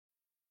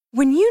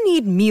When you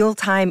need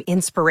mealtime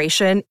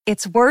inspiration,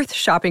 it's worth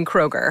shopping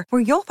Kroger,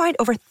 where you'll find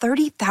over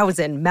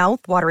 30,000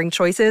 mouth-watering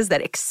choices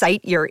that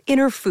excite your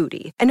inner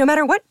foodie. And no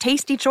matter what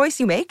tasty choice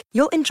you make,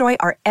 you'll enjoy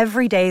our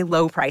everyday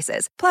low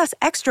prices, plus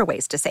extra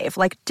ways to save,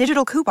 like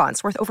digital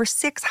coupons worth over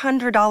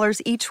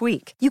 $600 each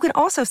week. You can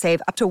also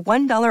save up to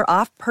 $1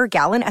 off per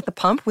gallon at the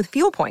pump with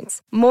fuel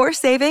points. More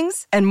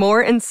savings and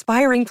more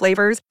inspiring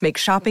flavors make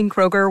shopping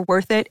Kroger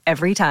worth it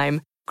every time.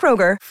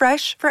 Kroger,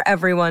 fresh for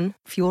everyone.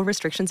 Fuel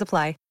restrictions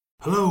apply.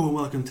 Hello and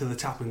welcome to the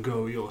Tap and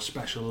Go, your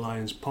Special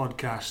Alliance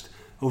podcast.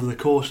 Over the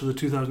course of the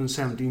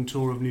 2017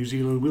 tour of New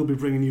Zealand, we'll be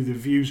bringing you the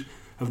views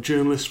of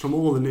journalists from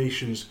all the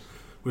nations,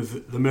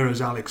 with the Mirror's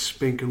Alex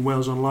Spink and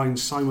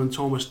WalesOnline's Simon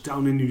Thomas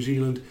down in New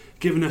Zealand,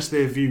 giving us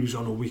their views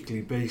on a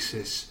weekly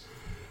basis.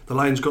 The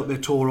Lions got their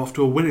tour off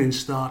to a winning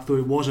start, though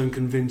it was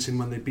unconvincing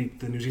when they beat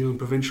the New Zealand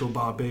Provincial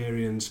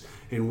Barbarians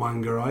in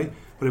Whangarei,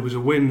 but it was a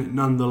win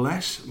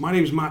nonetheless. My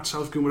name's Matt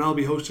Southcombe and I'll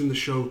be hosting the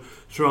show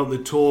throughout the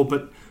tour,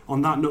 but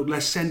on that note,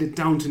 let's send it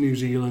down to New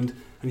Zealand,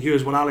 and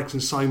here's what Alex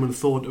and Simon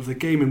thought of the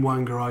game in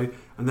Whangarei,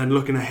 and then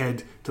looking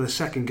ahead to the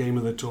second game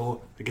of the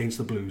tour against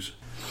the Blues.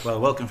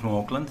 Well, welcome from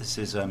Auckland. This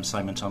is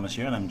Simon Thomas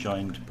here, and I'm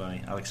joined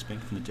by Alex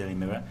Spink from the Daily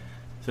Mirror.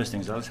 First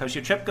things, Alex, how's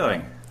your trip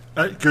going?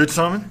 Good,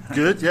 Simon.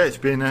 Good. Yeah, it's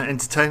been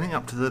entertaining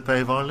up to the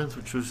Bay of Islands,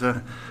 which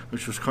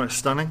was quite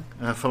stunning.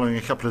 Following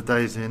a couple of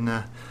days in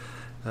a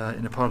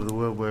part of the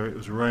world where it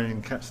was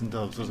raining cats and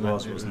dogs, wasn't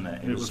it? Wasn't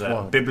it? It was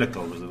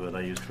biblical was the word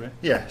I used for it.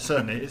 Yeah,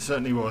 certainly. It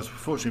certainly was.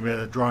 Fortunately, we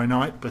had a dry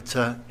night, but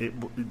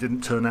it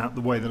didn't turn out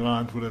the way the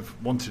Lions would have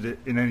wanted it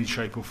in any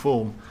shape or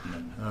form.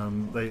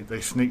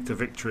 They sneaked a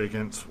victory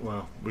against,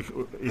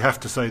 you have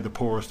to say, the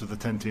poorest of the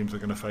 10 teams they're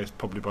going to face,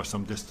 probably by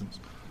some distance.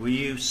 Were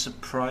you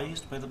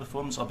surprised by the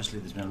performance? Obviously,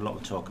 there's been a lot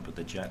of talk about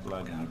the jet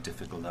lag and how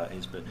difficult that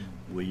is, but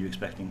were you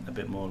expecting a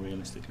bit more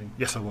realistically?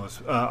 Yes, I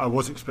was. I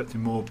was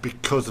expecting more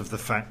because of the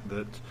fact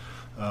that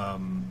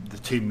the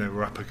team they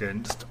were up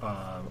against,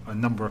 a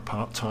number of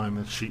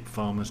part-timers, sheep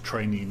farmers,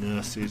 trainee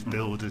nurses,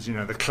 builders,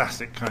 the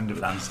classic kind of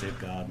landscape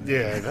garden.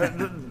 Yeah,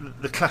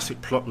 the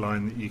classic plot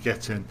line that you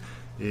get in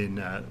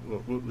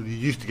you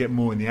used to get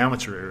more in the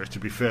amateur era, to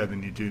be fair,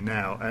 than you do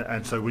now,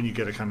 and so when you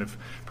get a kind of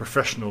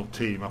professional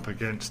team up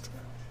against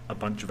a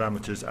bunch of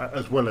amateurs,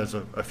 as well as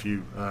a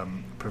few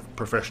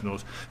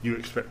professionals, you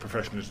expect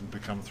professionalism to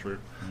come through.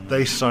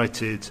 They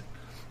cited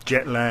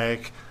jet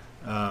lag.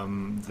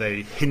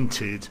 They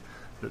hinted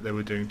that they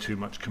were doing too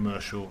much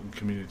commercial and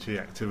community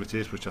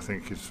activities, which I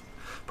think is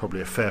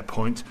probably a fair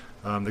point.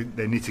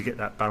 They need to get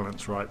that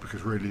balance right,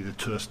 because really the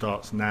tour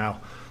starts now.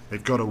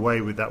 They've got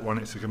away with that one.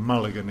 It's like a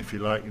mulligan, if you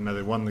like.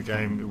 They won the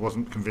game. It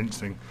wasn't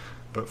convincing,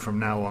 but from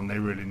now on they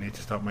really need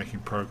to start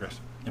making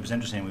progress. It was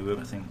interesting. We were,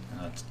 I think,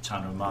 at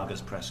Tanner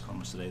Umarga's press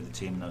conference today, the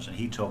team knows, and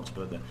he talked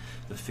about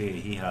the fear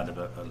he had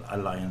about a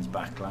Lions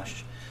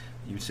backlash.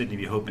 You would certainly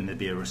be hoping there'd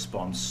be a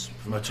response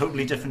from a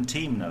totally different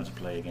team now to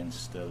play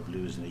against the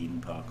Blues in Eden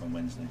Park on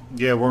Wednesday.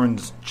 Yeah,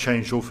 Warren's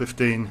changed all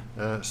 15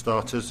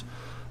 starters.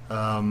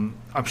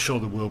 I'm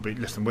sure there will be.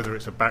 Listen, whether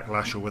it's a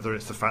backlash or whether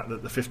it's the fact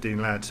that the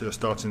 15 lads who are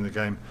starting the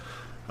game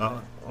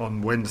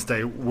on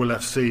Wednesday will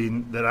have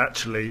seen that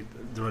actually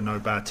there are no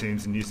bad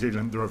teams in New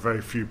Zealand. There are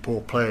very few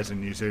poor players in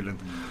New Zealand.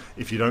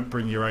 If you don't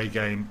bring your A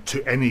game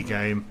to any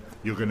game,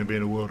 you're going to be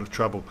in a world of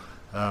trouble.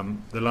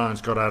 The Lions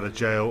got out of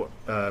jail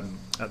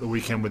at the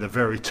weekend with a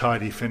very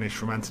tidy finish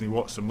from Anthony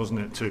Watson,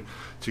 wasn't it,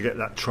 to get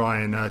that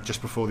try in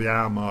just before the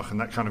hour mark, and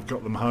that kind of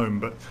got them home.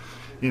 But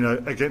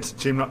against a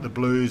team like the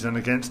Blues and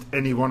against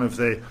any one of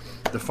the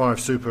 5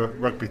 Super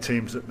Rugby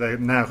teams that they're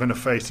now going to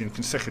face in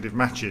consecutive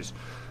matches,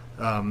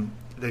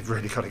 they've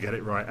really got to get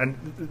it right. And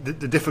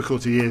the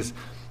difficulty is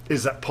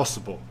that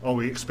possible? Are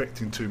we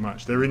expecting too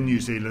much? They're in New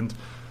Zealand.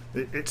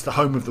 It's the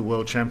home of the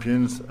world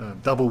champions,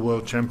 double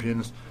world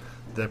champions.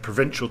 Their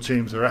provincial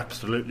teams are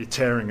absolutely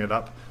tearing it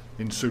up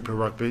in Super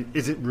Rugby.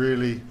 Is it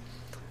really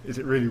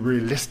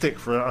realistic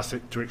for us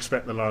to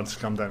expect the Lions to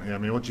come down here? I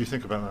mean, what do you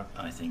think about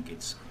that? I think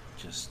it's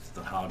just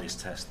the hardest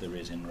test there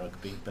is in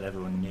rugby, but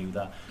everyone knew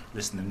that.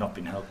 Listen, they've not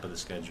been helped by the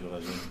schedule.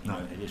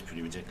 It is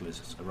pretty ridiculous.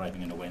 It's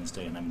arriving on a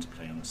Wednesday and having to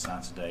play on a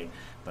Saturday,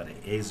 but it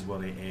is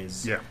what it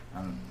is. Yeah.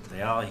 And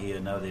they are here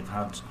now. They've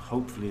had,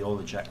 hopefully, all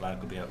the jet lag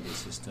will be out of the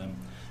system.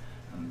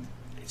 And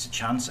it's a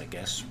chance, I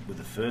guess, with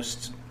the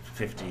first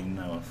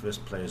 15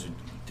 first players who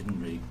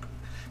didn't really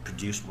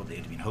produce what they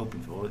had been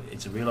hoping for.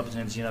 It's a real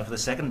opportunity for the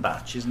second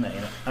batch, isn't it?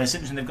 And it's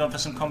interesting, they've gone for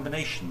some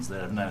combinations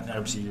there now.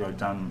 Obviously you wrote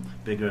down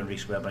Bigger and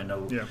Reece Webb. I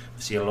know we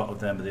see a lot of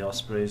them with the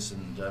Ospreys,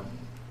 and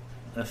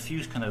a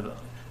few kind of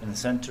in the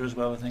centre as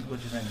well, I think. What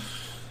do you think?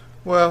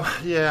 Well,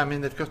 yeah, I mean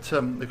they've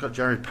got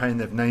Jared Payne.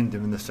 They've named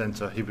him in the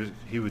centre. He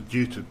was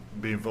due to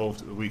be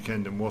involved at the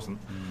weekend and wasn't.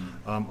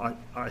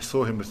 I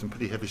saw him with some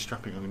pretty heavy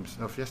strapping on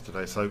himself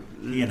yesterday. So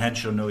he and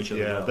Henshaw know each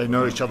other. Yeah, well. They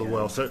know each other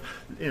well. So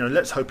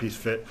let's hope he's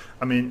fit.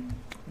 I mean,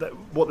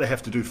 what they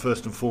have to do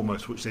first and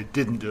foremost, which they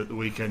didn't do at the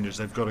weekend, is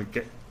they've got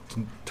to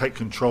take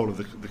control of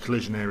the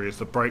collision areas,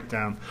 the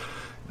breakdown.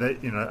 They,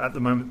 at the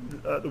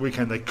moment, at the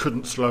weekend, they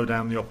couldn't slow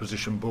down the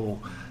opposition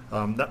ball.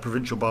 That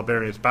Provincial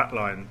Barbarians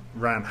backline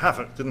ran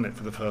havoc, didn't it,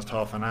 for the first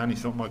half an hour, and you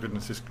thought, my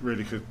goodness, this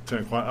really could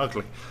turn quite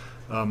ugly.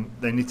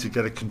 They need to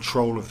get a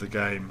control of the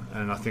game,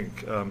 and I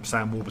think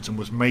Sam Warburton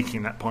was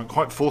making that point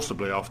quite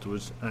forcibly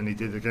afterwards, and he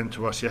did again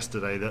to us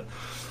yesterday, that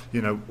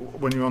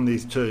when you're on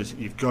these tours,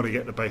 you've got to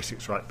get the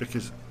basics right,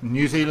 because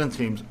New Zealand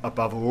teams,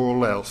 above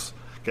all else,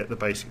 get the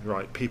basics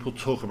right. People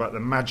talk about the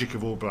magic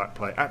of All Black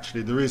play.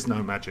 Actually, there is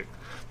no magic.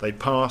 They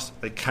pass,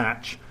 they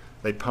catch,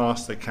 they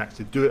pass, they catch.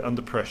 They do it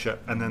under pressure,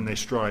 and then they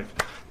strike.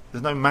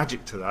 There's no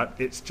magic to that.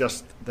 It's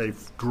just they've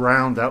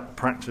ground out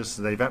practice.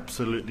 They've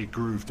absolutely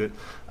grooved it,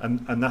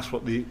 and that's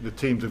what the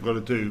teams have got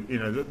to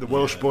do. The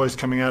Welsh boys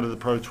coming out of the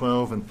Pro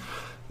 12 and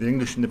the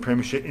English in the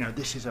Premiership.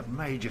 This is a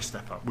major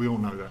step up. We all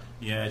know that.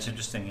 Yeah, it's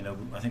interesting.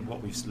 I think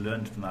what we've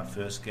learned from that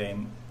first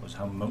game was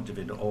how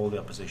motivated all the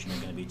opposition are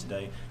going to be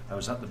today. I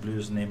was at the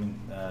Blues naming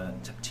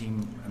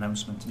team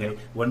announcement today. Yep.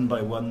 One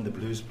by one, the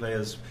Blues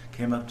players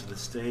came up to the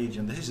stage,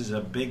 and this is a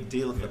big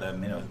deal for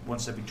them.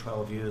 Once every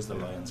 12 years the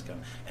Lions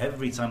come.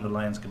 Every time the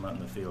Lions come out in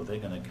the field, they're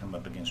going to come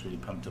up against really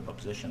pumped up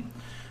opposition.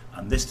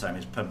 And this time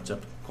it's pumped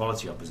up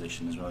quality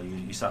opposition as well.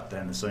 You sat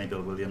there, and the Sonny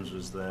Bill Williams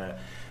was there,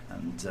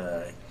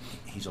 and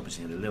he's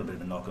obviously had a little bit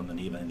of a knock on the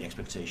knee, but the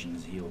expectation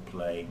is he'll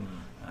play.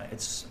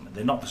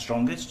 They're not the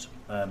strongest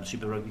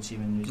Super Rugby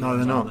team in New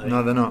Zealand.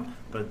 No, they're not.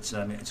 But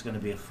it's going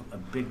to be a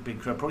big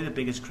crowd, probably the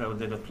biggest crowd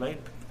they've ever played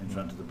in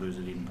front of the Blues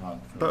at Eden Park.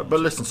 But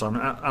listen,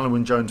 Simon, Alan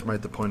Wynne-Jones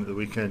made the point at the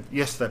weekend.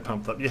 Yes, they're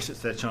pumped up. Yes,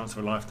 it's their chance of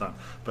a lifetime.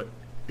 But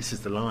this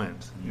is the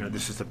Lions.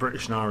 This is the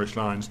British and Irish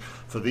Lions.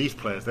 For these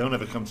players, they'll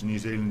never come to New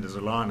Zealand as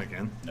a Lion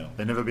again. No.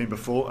 They've never been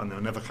before, and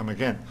they'll never come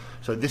again.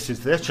 So this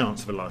is their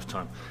chance of a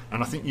lifetime.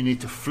 And I think you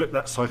need to flip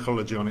that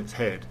psychology on its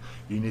head.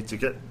 You need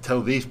to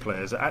tell these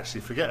players that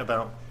actually forget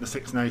about the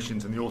Six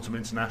Nations and the Autumn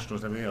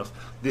Internationals and everything else.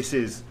 This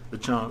is the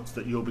chance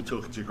that you'll be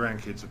talking to your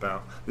grandkids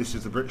about. This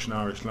is the British and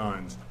Irish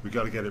Lions. We've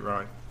got to get it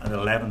right. And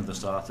 11 of the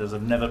starters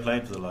have never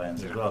played for the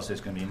Lions as well, so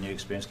it's going to be a new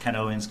experience. Ken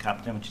Owen's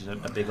captain, which is a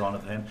big honour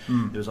for him.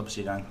 There was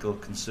obviously an ankle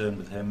concern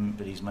with him,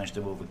 but he's managed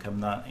to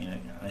overcome that.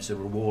 And it's a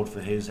reward for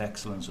his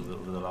excellence over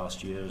the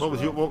last year.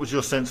 What was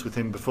your sense with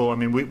him before? I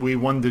mean, we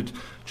wondered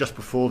just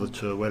before the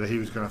tour whether he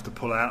was going to have to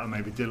pull out and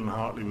maybe Dylan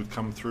Hartley would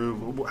come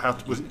through. How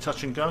was it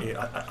touch and go?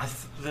 Yeah,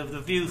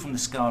 the view from the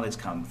Scarlets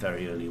camp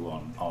very early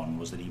on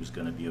was that he was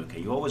going to be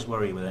okay. You always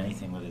worry with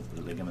anything with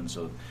the ligaments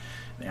or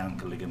the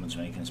ankle ligaments or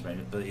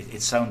anything, but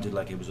it sounded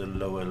like it was a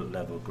lower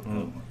level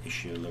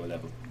issue, a lower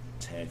level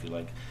tear, if you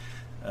like.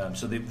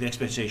 So the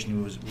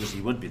expectation was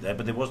he would be there,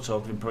 but there was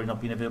talk of him probably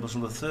not being available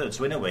till the 3rd.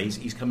 So in a way,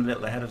 he's come a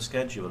little ahead of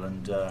schedule,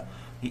 and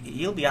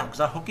he'll be out, because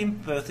that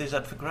hooking berth is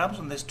up for grabs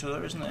on this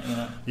tour, isn't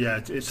it? Yeah,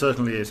 it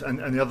certainly is.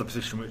 And the other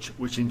position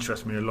which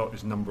interests me a lot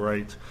is number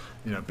 8.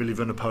 Billy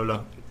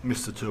Vunipola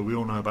missed the tour. We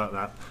all know about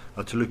that.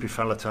 Talupi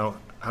Faletau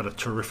had a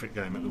terrific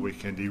game at the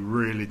weekend. He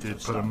really did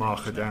put a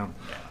marker down.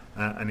 Yeah.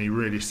 And he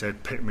really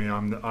said, pick me,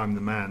 I'm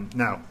the man.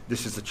 Now,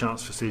 this is the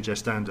chance for CJ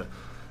Stander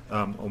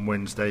on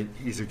Wednesday.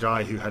 He's a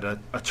guy who had a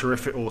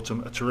terrific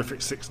autumn, a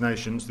terrific Six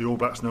Nations. The All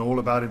Blacks know all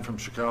about him from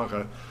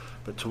Chicago.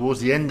 But towards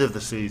the end of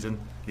the season,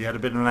 he had a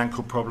bit of an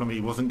ankle problem. He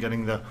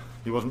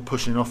wasn't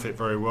pushing off it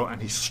very well,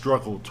 and he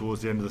struggled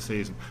towards the end of the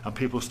season. And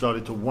people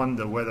started to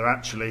wonder whether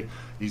actually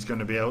he's going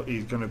to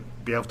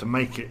be able to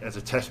make it as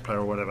a Test player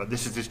or whatever.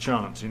 This is his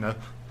chance.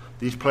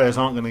 These players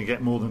aren't going to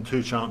get more than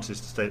 2 chances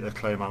to state their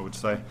claim, I would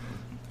say.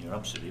 You're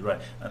absolutely right.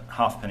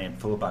 Halfpenny and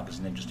fullback is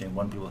an interesting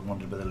one. People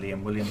wondered whether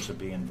Liam Williams would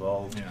be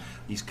involved. Yeah.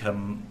 He's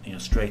come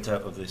straight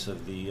out of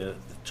the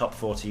top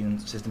 14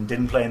 system.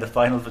 Didn't play in the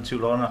final for too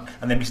long,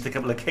 and then missed a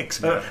couple of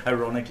kicks,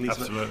 ironically.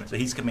 Absolutely. So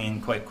he's coming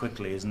in quite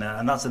quickly, isn't that?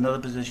 And that's another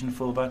position,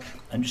 fullback.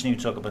 I'm just need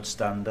to talk about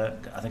Stander.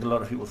 I think a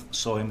lot of people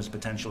saw him as a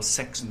potential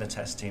 6 in the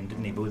Test team,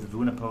 didn't he? But with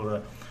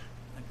Vunipola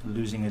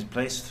losing his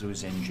place through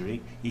his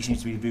injury, he seems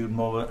to be viewed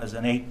more as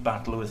an 8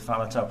 battler with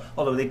Faletau,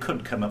 although they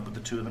could come up with the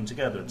two of them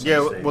together at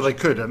some stage. Well, they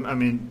could. I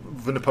mean,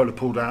 Vunipola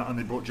pulled out and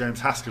they brought James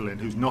Haskell in,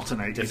 who's not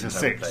an 8, he's a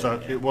 6,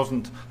 so it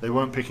wasn't, they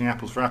weren't picking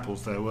apples for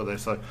apples there, were they?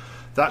 So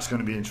that's going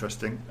to be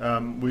interesting.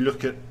 We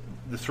look at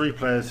the 3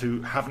 players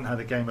who haven't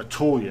had a game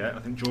at all yet. I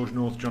think George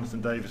North,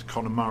 Jonathan Davis,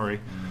 Conor Murray.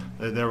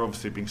 They're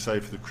obviously being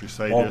saved for the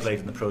Crusaders. All played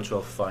in the Pro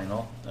 12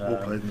 final. All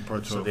played in the Pro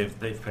 12. So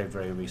they've played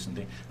very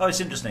recently. Oh, it's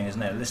interesting,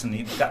 isn't it? Listen,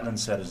 Gatland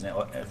said, isn't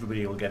it?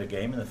 Everybody will get a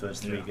game in the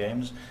first 3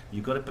 games.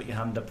 You've got to put your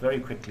hand up very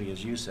quickly,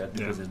 as you said,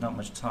 because there's not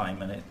much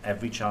time, and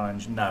every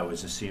challenge now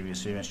is a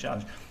serious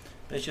challenge.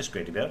 But it's just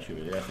great to be out here,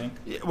 really, I think.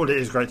 Yeah, well, it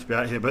is great to be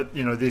out here, but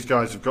these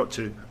guys have got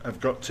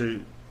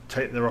to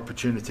take their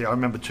opportunity. I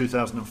remember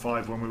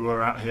 2005 when we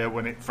were out here,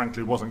 when it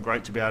frankly wasn't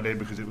great to be out here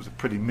because it was a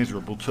pretty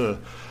miserable tour.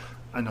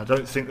 And I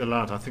don't think the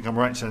Lions, I think I'm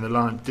right in saying the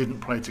Lions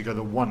didn't play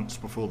together once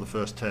before the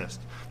first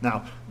test.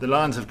 Now, the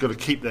Lions have got to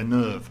keep their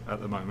nerve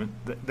at the moment.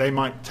 They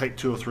might take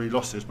 2 or 3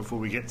 losses before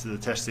we get to the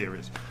test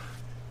series.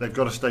 They've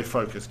got to stay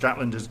focused.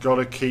 Gatland has got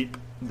to keep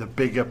the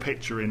bigger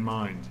picture in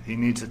mind. He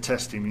needs a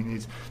test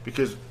team.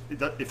 Because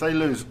if they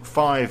lose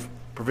 5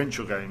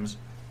 provincial games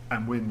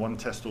and win 1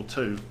 test or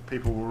 2,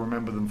 people will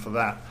remember them for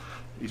that.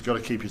 he's got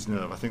to keep his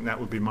nerve. I think that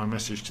would be my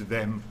message to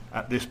them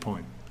at this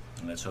point.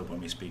 And let's hope when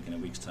we speak in a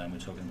week's time, we're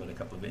talking about a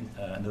couple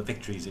of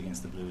victories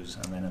against the Blues,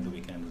 and then on the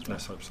weekend as well.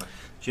 Let's hope so.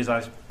 Cheers,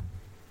 Alex.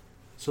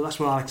 So that's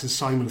what Alex and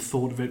Simon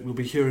thought of it. We'll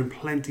be hearing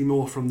plenty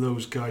more from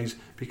those guys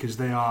because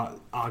they are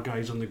our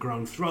guys on the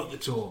ground throughout the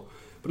tour.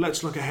 But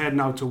let's look ahead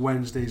now to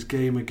Wednesday's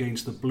game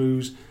against the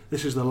Blues.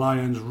 This is the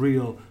Lions'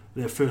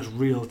 their first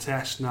real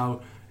test now.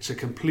 It's a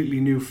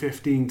completely new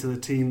 15 to the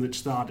team that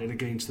started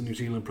against the New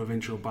Zealand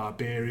Provincial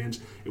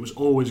Barbarians. It was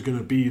always going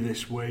to be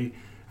this way.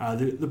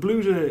 The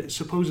Blues are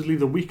supposedly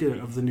the weaker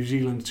of the New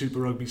Zealand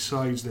Super Rugby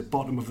sides, the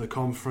bottom of the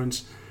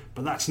conference,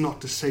 but that's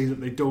not to say that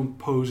they don't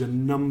pose a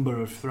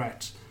number of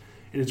threats.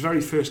 In his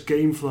very first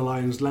game for the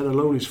Lions, let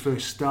alone his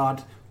first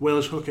start,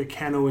 Welsh hooker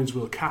Ken Owens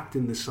will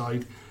captain the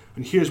side,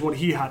 and here's what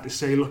he had to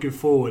say looking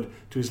forward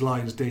to his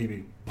Lions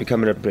debut.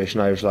 Becoming a British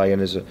and Irish Lion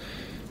is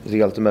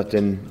the ultimate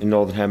in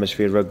Northern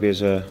Hemisphere rugby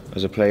as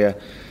a player,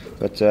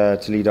 but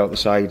to lead out the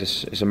side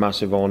is a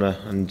massive honour,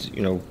 and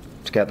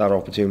to get that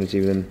opportunity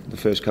within the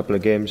first couple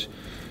of games,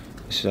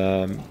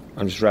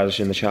 I'm just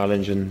relishing the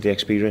challenge and the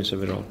experience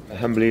of it all.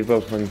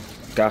 Unbelievable. When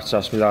Gats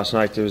asked me last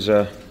night, it was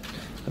a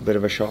bit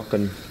of a shock,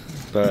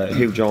 but a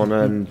huge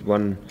honour, and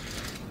one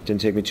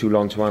didn't take me too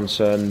long to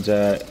answer, and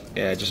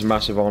just a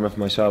massive honour for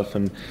myself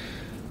and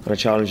a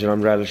challenge that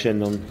I'm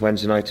relishing on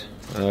Wednesday night,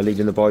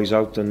 leading the boys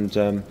out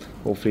and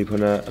hopefully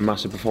putting a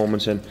massive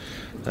performance in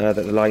that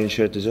the Lions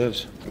shirt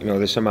deserves.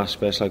 There's some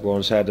aspects, like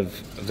Warren said,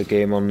 of the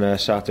game on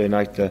Saturday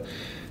night that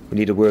we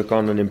need to work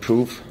on and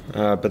improve,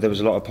 but there was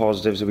a lot of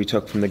positives that we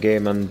took from the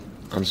game, and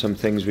some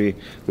things we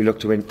look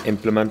to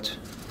implement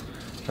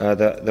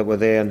that were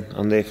there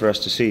and there for us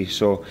to see.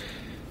 So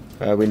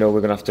we know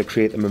we're going to have to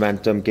create the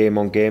momentum game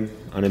on game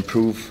and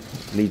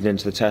improve leading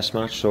into the test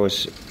match. So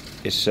it's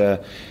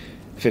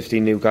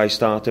 15 new guys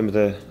starting with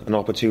an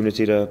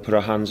opportunity to put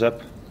our hands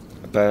up,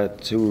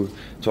 but to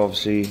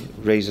obviously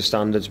raise the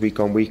standards week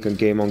on week and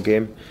game on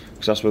game,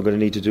 because that's what we're going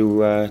to need to do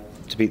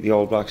to beat the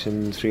All Blacks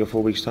in 3 or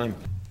 4 weeks' time.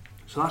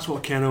 So that's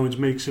what Ken Owens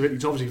makes of it.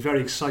 He's obviously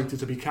very excited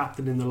to be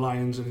captain in the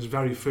Lions in his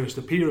very first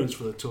appearance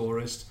for the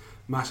tourists.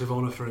 Massive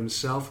honour for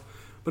himself.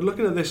 But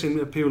looking at this in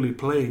a purely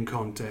playing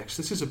context,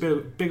 this is a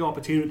big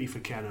opportunity for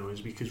Ken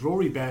Owens, because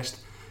Rory Best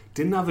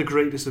didn't have the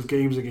greatest of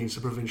games against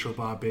the Provincial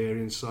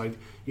Barbarians side.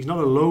 He's not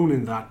alone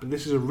in that, but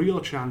this is a real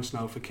chance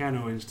now for Ken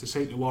Owens to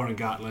say to Warren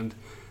Gatland,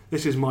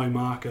 this is my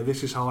marker,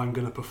 this is how I'm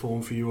going to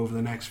perform for you over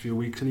the next few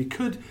weeks, and he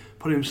could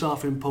put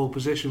himself in pole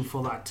position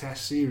for that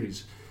test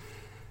series.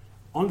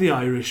 On the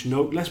Irish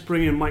note, let's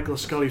bring in Michael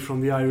Scully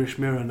from the Irish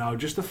Mirror now,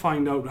 just to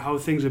find out how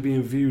things are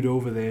being viewed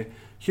over there.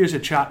 Here's a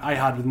chat I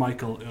had with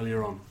Michael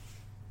earlier on.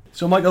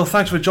 So Michael,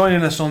 thanks for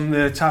joining us on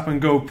the Tap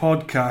and Go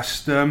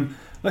podcast.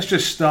 Let's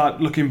just start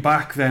looking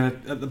back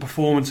then at the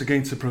performance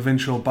against the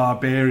Provincial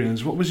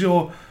Barbarians. What was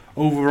your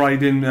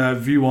overriding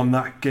view on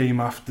that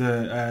game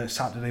after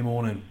Saturday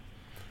morning?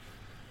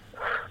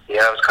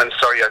 Yeah, I was kind of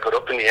sorry I got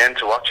up in the end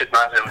to watch it,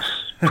 Matt. It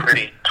was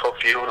pretty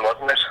tough viewing,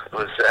 wasn't it? It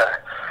was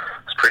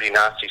pretty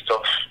nasty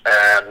stuff.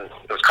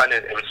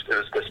 It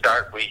was the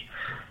start we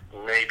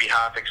maybe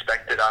half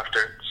expected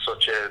after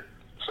such a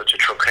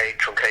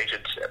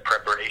truncated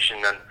preparation,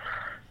 and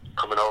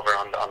coming over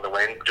on the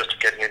Wednesday, just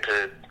getting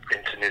into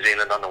New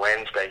Zealand on the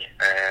Wednesday.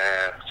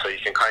 So you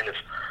can kind of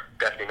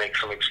definitely make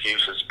some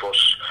excuses, but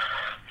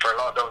for a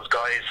lot of those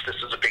guys,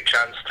 this was a big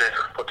chance to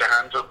put their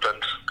hands up,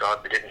 and God,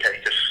 they didn't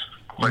take it.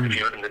 Quite a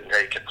few of them didn't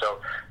take it, so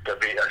there'll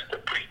be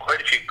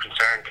quite a few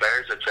concerned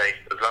players, I'd say,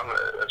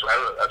 as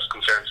well as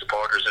concerned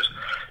supporters that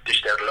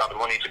dished out a lot of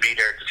money to be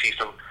there to see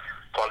some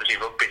quality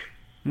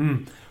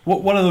rugby.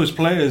 One of those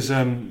players,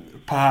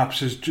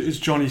 perhaps, is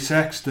Johnny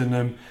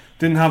Sexton.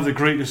 Didn't have the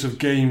greatest of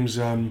games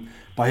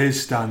by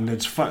his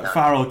standards.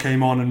 Farrell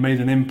came on and made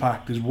an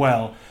impact as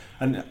well.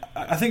 And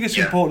I think it's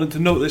important to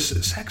note this: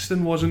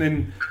 Sexton wasn't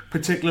in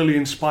particularly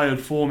inspired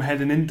form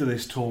heading into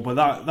this tour, but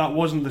that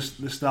wasn't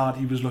the start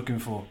he was looking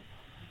for.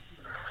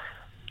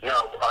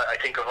 No, I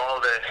think of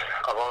all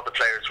the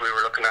players we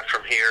were looking at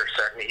from here,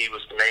 certainly he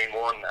was the main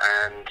one.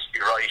 And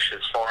you're right,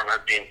 his form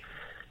had been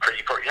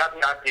pretty poor. He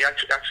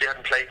actually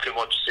hadn't played too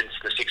much since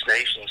the Six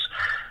Nations,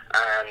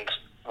 and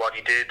what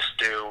he did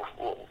do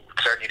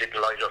certainly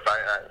didn't light up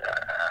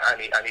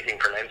anything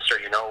for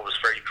Leinster. It was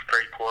very,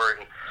 very poor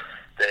in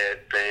the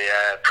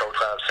Pro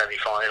 12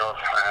 semi-final,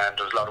 and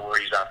there was a lot of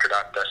worries after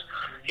that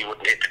he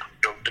wouldn't hit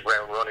the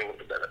ground running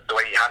the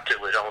way he had to,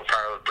 with Owen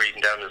Farrell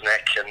breathing down his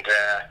neck, and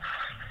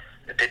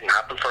it didn't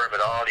happen for him at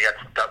all. He had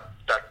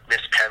that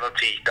missed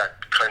penalty that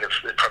kind of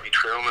probably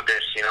threw him a bit.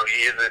 He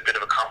is a bit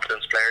of a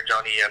confidence player,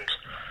 Johnny, and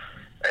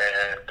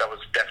that was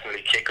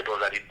definitely kickable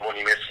that he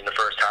only missed in the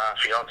first half.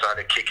 He also had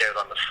a kick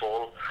out on the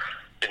full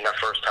in that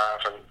first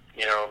half, and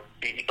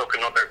he took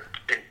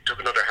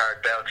another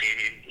hard belt.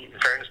 In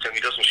fairness to him,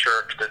 he doesn't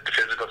shirk the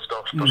physical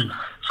stuff, but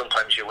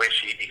sometimes you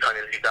wish he kind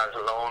of leave that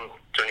alone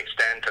to an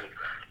extent and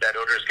let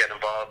others get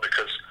involved,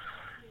 because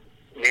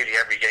nearly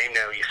every game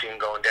now you see him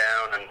going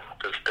down, and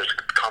there's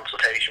a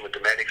consultation with the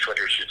medics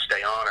whether he should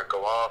stay on or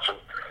go off, and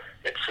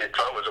it's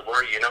always a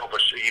worry,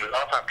 but he was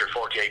off after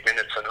 48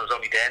 minutes, and it was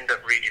only then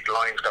that really the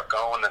lines got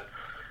going, and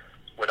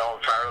with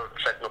Owen Farrell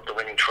setting up the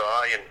winning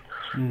try, and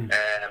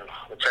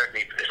it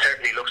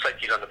certainly looks like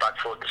he's on the back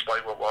foot,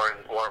 despite what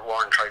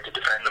Warren tried to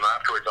defend him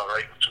afterwards, all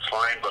right, which is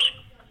fine, but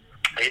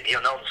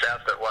he'll know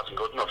himself that it wasn't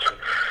good enough. And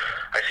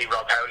I see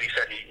Rob Howley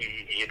said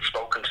he had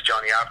spoken to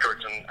Johnny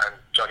afterwards, and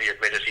Johnny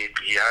admitted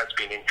he has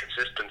been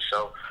inconsistent,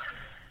 so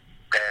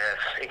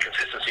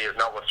inconsistency is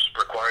not what's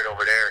required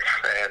over there.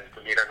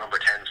 We need our number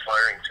 10s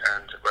firing,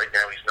 and right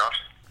now he's not.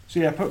 So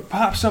yeah,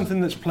 perhaps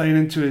something that's playing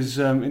into his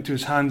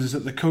hands is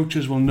that the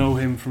coaches will know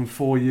him from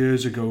 4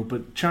 years ago,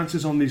 but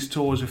chances on these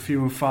tours are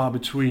few and far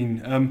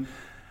between.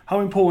 How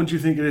important do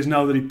you think it is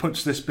now that he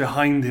puts this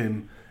behind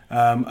him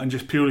and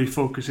just purely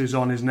focuses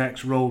on his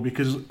next role?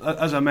 Because,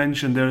 as I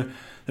mentioned, there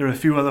are a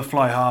few other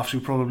fly halves who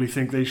probably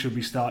think they should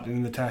be starting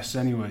in the tests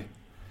anyway.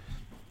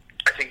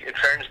 I think, in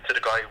fairness to the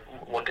guy,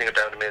 one thing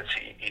about him is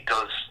he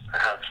does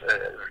have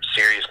a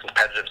serious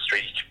competitive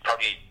streak,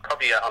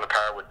 probably on a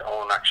par with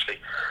Owen, actually.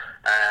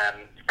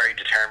 Very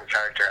determined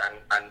character,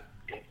 and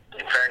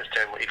in fairness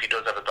to him, if he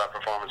does have a bad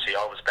performance, he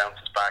always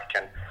bounces back,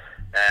 and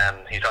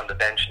he's on the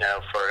bench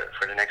now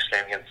for the next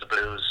game against the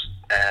Blues.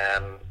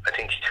 I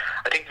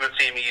think we'll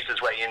see him ease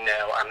his way in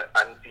now,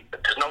 and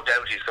there's no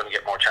doubt he's going to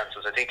get more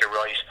chances. I think you're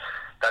right,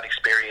 that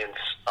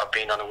experience of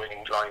being on a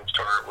winning Lions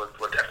tour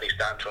will definitely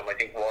stand to him. I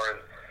think Warren,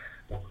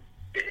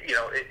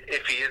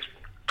 if he is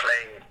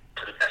playing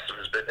to the best of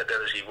his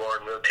ability,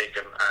 Warren will take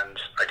him, and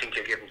I think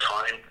he'll give him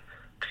time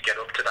to get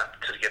up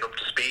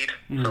to speed.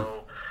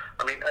 So,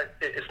 I mean,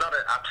 it's not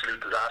an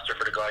absolute disaster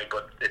for the guy,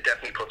 but it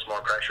definitely puts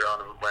more pressure on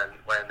him when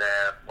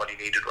what he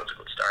needed was a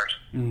good start.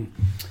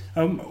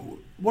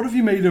 What have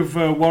you made of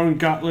Warren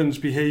Gatland's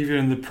behaviour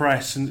in the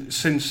press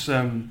since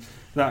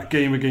that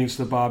game against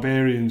the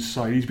Barbarians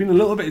side? He's been a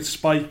little bit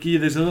spiky.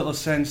 There's a little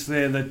sense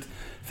there that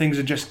things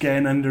are just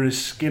getting under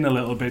his skin a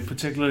little bit,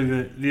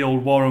 particularly the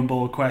old Warren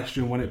Ball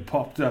question when it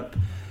popped up.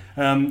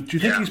 Do you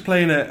think he's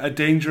playing a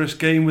dangerous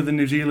game with the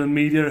New Zealand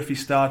media if he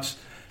starts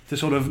to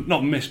sort of,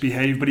 not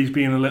misbehave, but he's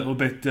being a little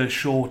bit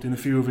short in a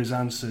few of his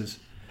answers?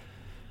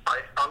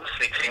 I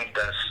honestly think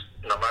that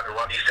no matter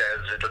what he says,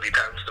 it'll be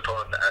pounced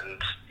upon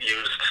and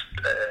used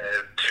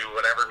to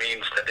whatever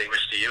means that they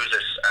wish to use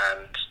it.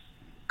 And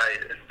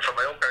from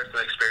my own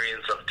personal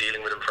experience of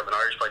dealing with him from an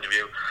Irish point of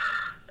view,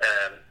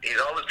 he's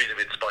always been a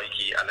bit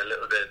spiky and a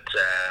little bit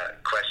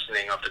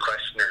questioning of the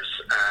questioners.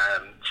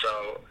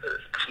 So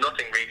it's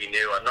nothing really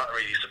new. I'm not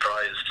really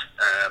surprised.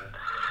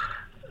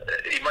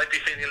 He might be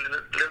feeling a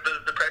little bit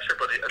of the pressure,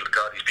 but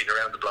God, he's been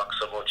around the block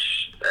so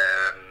much.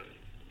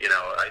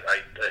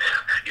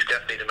 He's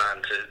definitely the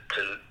man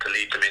to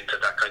lead them into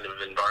that kind of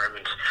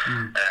environment.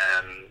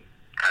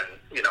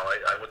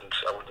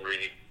 I wouldn't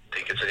really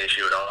think it's an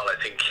issue at all. I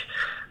think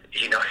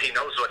he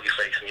knows what he's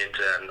facing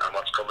into and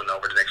what's coming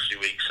over the next few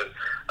weeks. And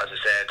as I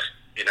said,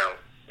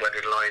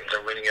 whether the Lions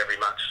are winning every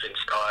match in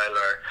style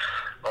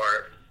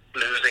or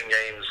losing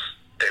games,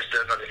 they're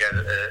still going to get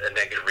a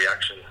negative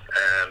reaction.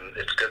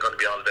 It's still going to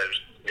be all about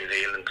New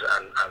Zealand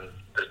and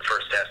the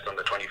first test on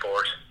the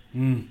 24th.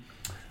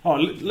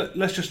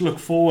 Let's just look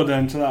forward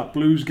then to that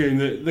Blues game.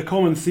 The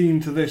common theme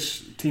to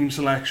this team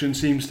selection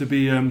seems to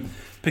be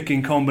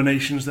picking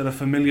combinations that are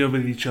familiar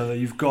with each other.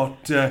 You've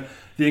got the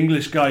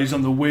English guys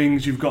on the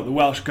wings, you've got the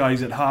Welsh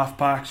guys at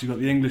half-backs, you've got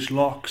the English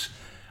locks,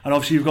 and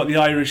obviously you've got the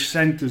Irish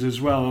centres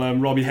as well,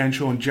 Robbie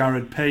Henshaw and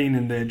Jared Payne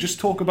in there. Just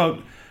talk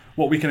about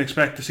what we can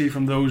expect to see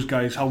from those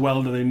guys. How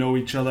well do they know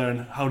each other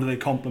and how do they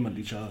complement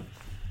each other?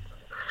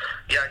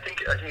 Yeah, I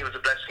think it was a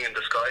blessing in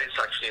disguise,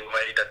 actually, in a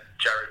way that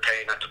Jared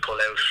Payne had to pull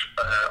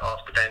out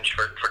off the bench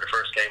for the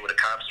first game with a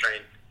calf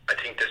strain. I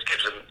think this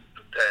gives him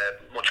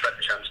much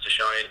better chance to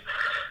shine.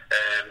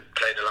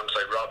 Played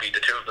alongside Robbie. The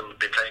two of them have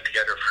been playing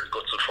together for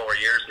guts of 4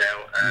 years now.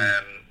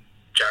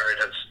 Jared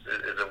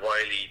is a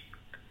wily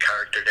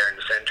character there in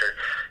the centre.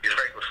 He's a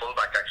very good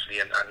fullback, actually,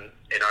 and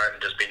in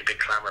Ireland there's been a big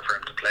clamour for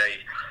him to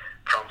play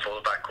from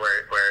fullback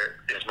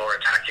where his more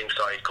attacking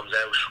side comes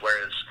out,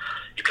 whereas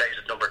he plays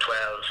at number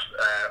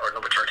 12 or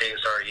number 13,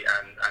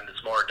 and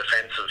it's more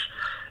defensive.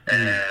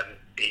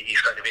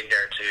 He's kind of in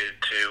there to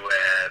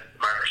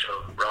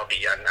marshal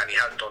Robbie, and he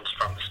hasn't done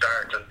from the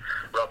start, and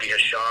Robbie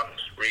has shone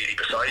really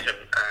beside him.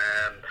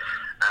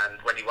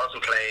 And when he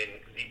wasn't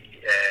playing,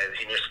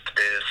 he missed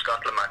the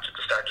Scotland match at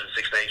the start of the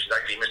Six Nations.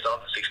 Actually, he missed all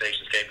the Six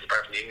Nations games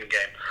apart from the England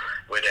game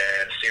with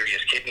a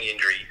serious kidney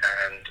injury,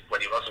 and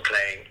when he wasn't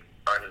playing,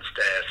 Ireland's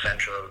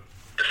central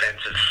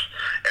defensive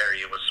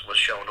area was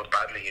shown up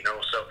badly,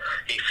 so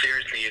he's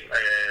seriously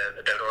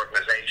about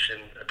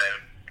organisation, about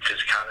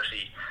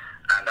physicality,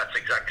 and that's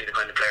exactly the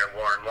kind of player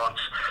Warren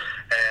wants.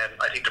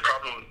 I think the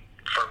problem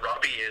for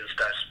Robbie is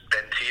that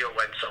Ben Teo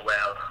went so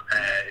well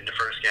in the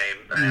first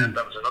game, and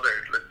that was another.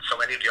 So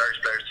many of the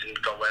Irish players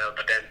didn't go well,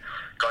 but then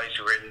guys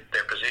who were in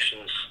their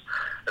positions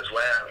as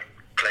well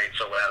played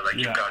so well. Like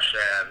you've got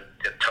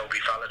Toby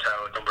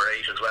Falatau at number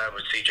 8 as well,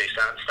 with CJ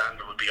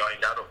Standard would be eyeing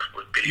that up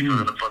with Billy Full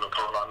on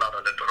not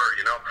on the door,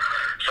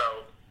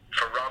 So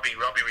for Robbie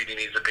really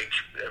needs a big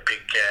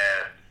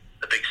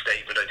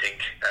statement, I think,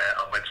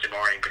 on Wednesday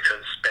morning,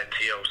 because Ben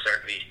Teo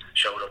certainly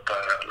showed up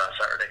last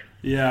Saturday.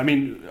 Yeah, I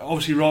mean,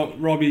 obviously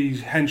Robbie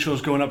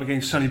Henshaw's going up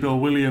against Sonny Bill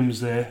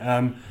Williams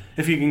there.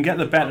 If he can get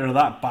the better of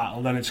that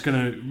battle, then it's going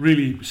to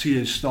really see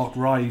his stock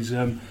rise.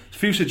 A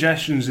few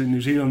suggestions in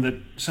New Zealand that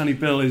Sonny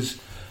Bill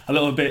is a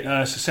little bit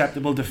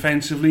susceptible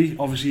defensively.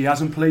 Obviously, he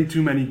hasn't played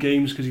too many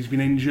games because he's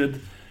been injured,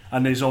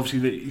 and there's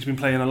obviously he's been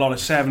playing a lot of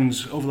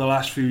sevens over the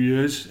last few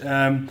years.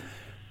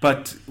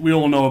 But we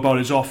all know about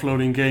his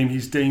offloading game.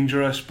 He's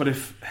dangerous. But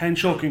if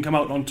Henshaw can come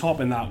out on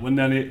top in that one,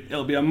 then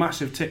it'll be a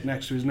massive tick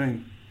next to his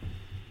name.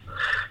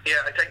 Yeah,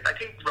 I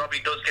think Robbie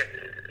is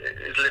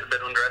a little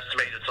bit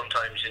underestimated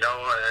sometimes.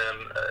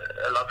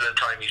 A lot of the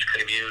time he's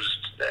kind of used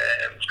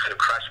kind of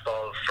crash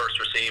ball first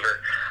receiver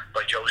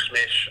by Joe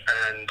Smith,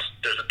 and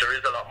there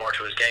is a lot more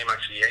to his game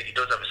actually. He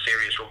does have a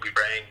serious rugby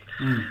brain.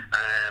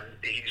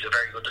 He's a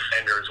very good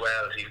defender as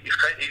well. He's in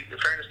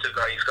fairness to the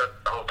guy, he's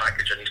got the whole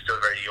package, and he's still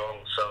very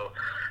young. So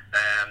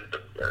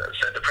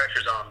the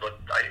pressure's on, but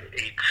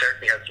he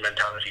certainly has the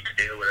mentality to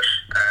deal with it,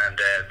 and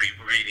it'd be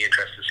really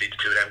interesting to see the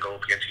two of them go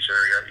up against each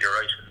other. You're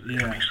right. There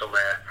could be some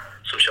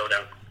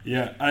showdown.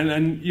 Yeah,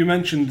 and you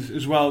mentioned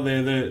as well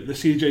there the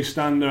CJ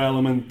Stander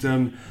element.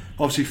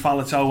 Obviously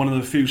Faletau, one of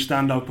the few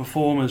standout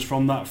performers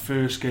from that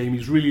first game.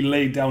 He's really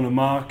laid down a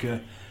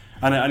marker,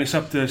 and it's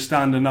up to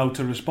Stander now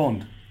to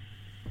respond.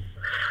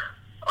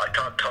 I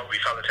thought Toby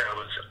Faletau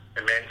was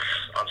immense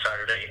on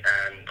Saturday,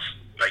 and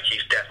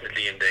he's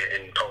definitely in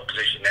pole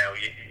position now.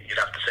 You'd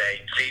have to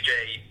say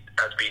CJ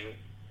has been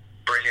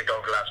brilliant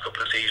over the last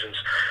couple of seasons.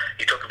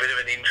 He took a bit of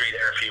an injury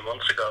there a few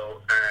months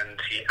ago, and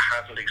he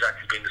hasn't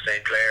exactly been the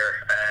same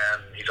player.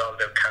 He's all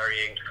about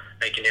carrying,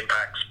 making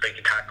impacts,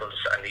 breaking tackles,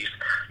 and he's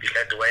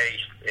led the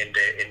way in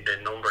the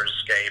numbers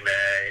game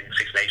in the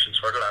Six Nations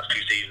for the last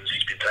 2 seasons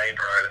he's been playing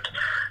for Ireland.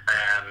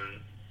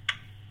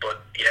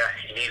 But yeah,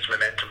 he needs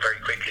momentum very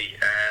quickly.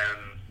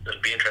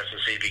 It'll be interesting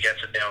to see if he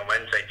gets it now on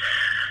Wednesday.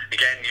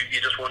 Again, you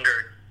just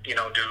wonder, do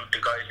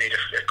guys need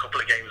a couple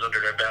of games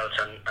under their belts,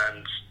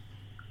 and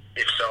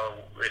if so,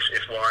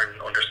 if Warren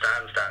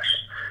understands that.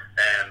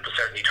 But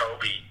certainly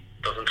Toby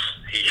doesn't.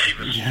 He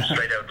was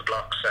straight out the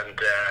blocks, and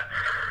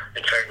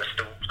in fairness,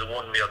 the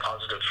one real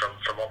positive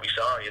from what we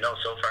saw,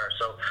 so far.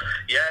 So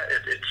yeah,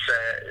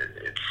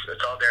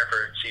 it's all there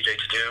for CJ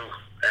to do.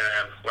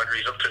 Whether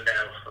he's up to it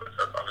now,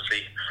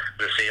 obviously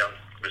we'll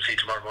see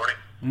tomorrow morning.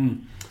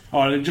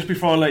 All right, just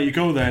before I let you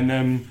go,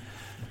 then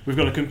we've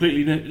got a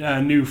completely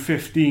new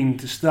 15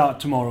 to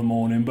start tomorrow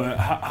morning. But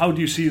how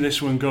do you see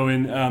this one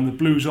going? The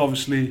Blues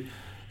obviously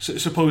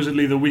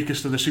supposedly the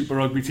weakest of the Super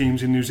Rugby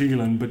teams in New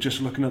Zealand, but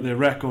just looking at their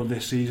record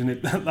this season,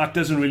 that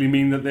doesn't really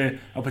mean that they're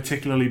a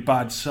particularly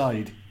bad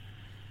side.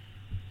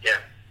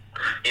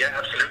 Yeah,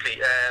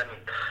 absolutely.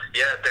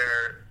 They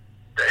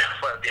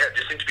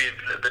seem to be a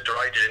little bit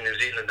derided in New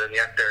Zealand, and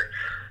yet they're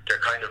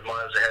kind of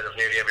miles ahead of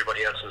nearly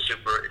everybody else in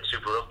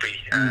Super Rugby.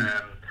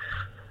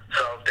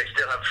 So they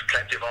still have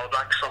plenty of All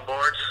Blacks on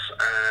board.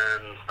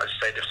 As you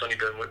say, they've Sonny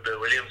Bill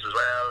Williams as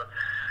well.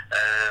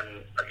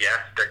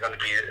 They're going to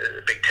be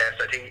a big test.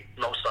 I think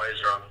most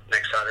eyes are on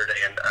next Saturday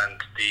and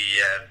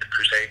the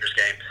Crusaders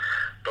game.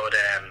 But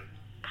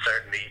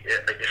certainly,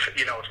 if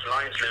the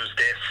Lions lose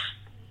this,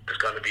 there's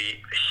going to be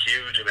a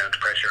huge amount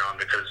of pressure on,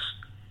 because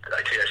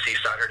I see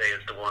Saturday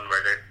as the one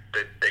where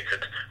they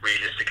could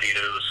realistically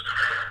lose.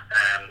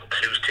 To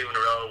lose 2 in a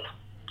row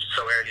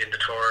so early in the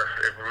tour,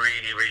 it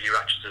really, really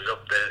ratchets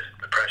up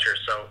the pressure.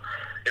 So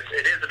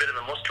it is a bit of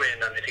a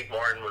must-win, and I think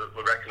Warren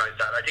will recognise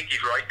that. I think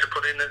he's right to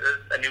put in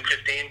a new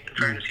 15. In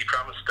fairness, he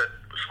promised that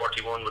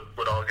 41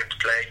 would all get to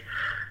play.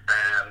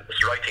 It's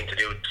the right thing to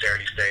do at this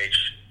early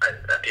stage.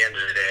 At the end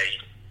of the day,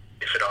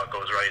 if it all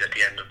goes right at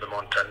the end of the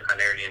month and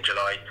early in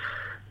July,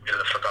 we'll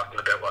have forgotten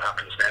about what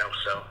happens now.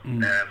 So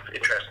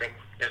interesting.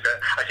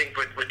 I think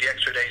with the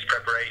extra day's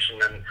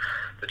preparation and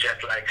the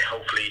jet lag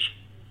hopefully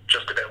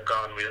just about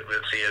gone,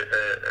 we'll see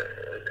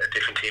a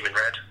different team in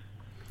red.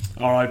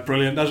 All right,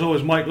 brilliant. As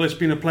always, Michael, it's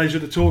been a pleasure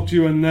to talk to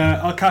you, and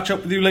I'll catch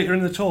up with you later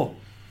in the tour.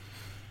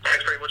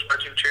 Thanks very much,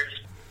 Matthew.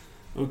 Cheers.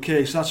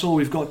 Okay, so that's all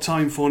we've got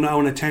time for now,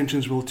 and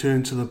attentions will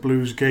turn to the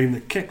Blues game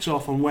that kicks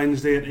off on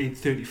Wednesday at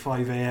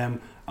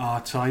 8:35am our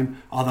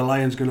time. Are the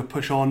Lions going to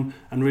push on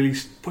and really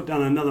put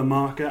down another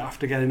marker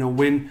after getting a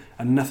win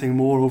and nothing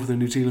more over the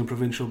New Zealand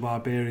Provincial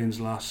Barbarians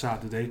last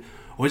Saturday?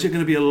 Or is it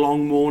going to be a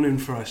long morning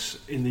for us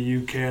in the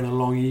UK and a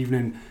long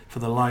evening for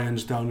the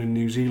Lions down in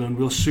New Zealand?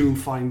 We'll soon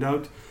find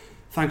out.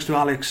 Thanks to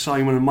Alex,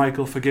 Simon and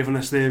Michael for giving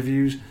us their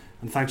views,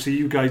 and thanks to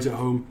you guys at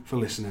home for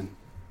listening.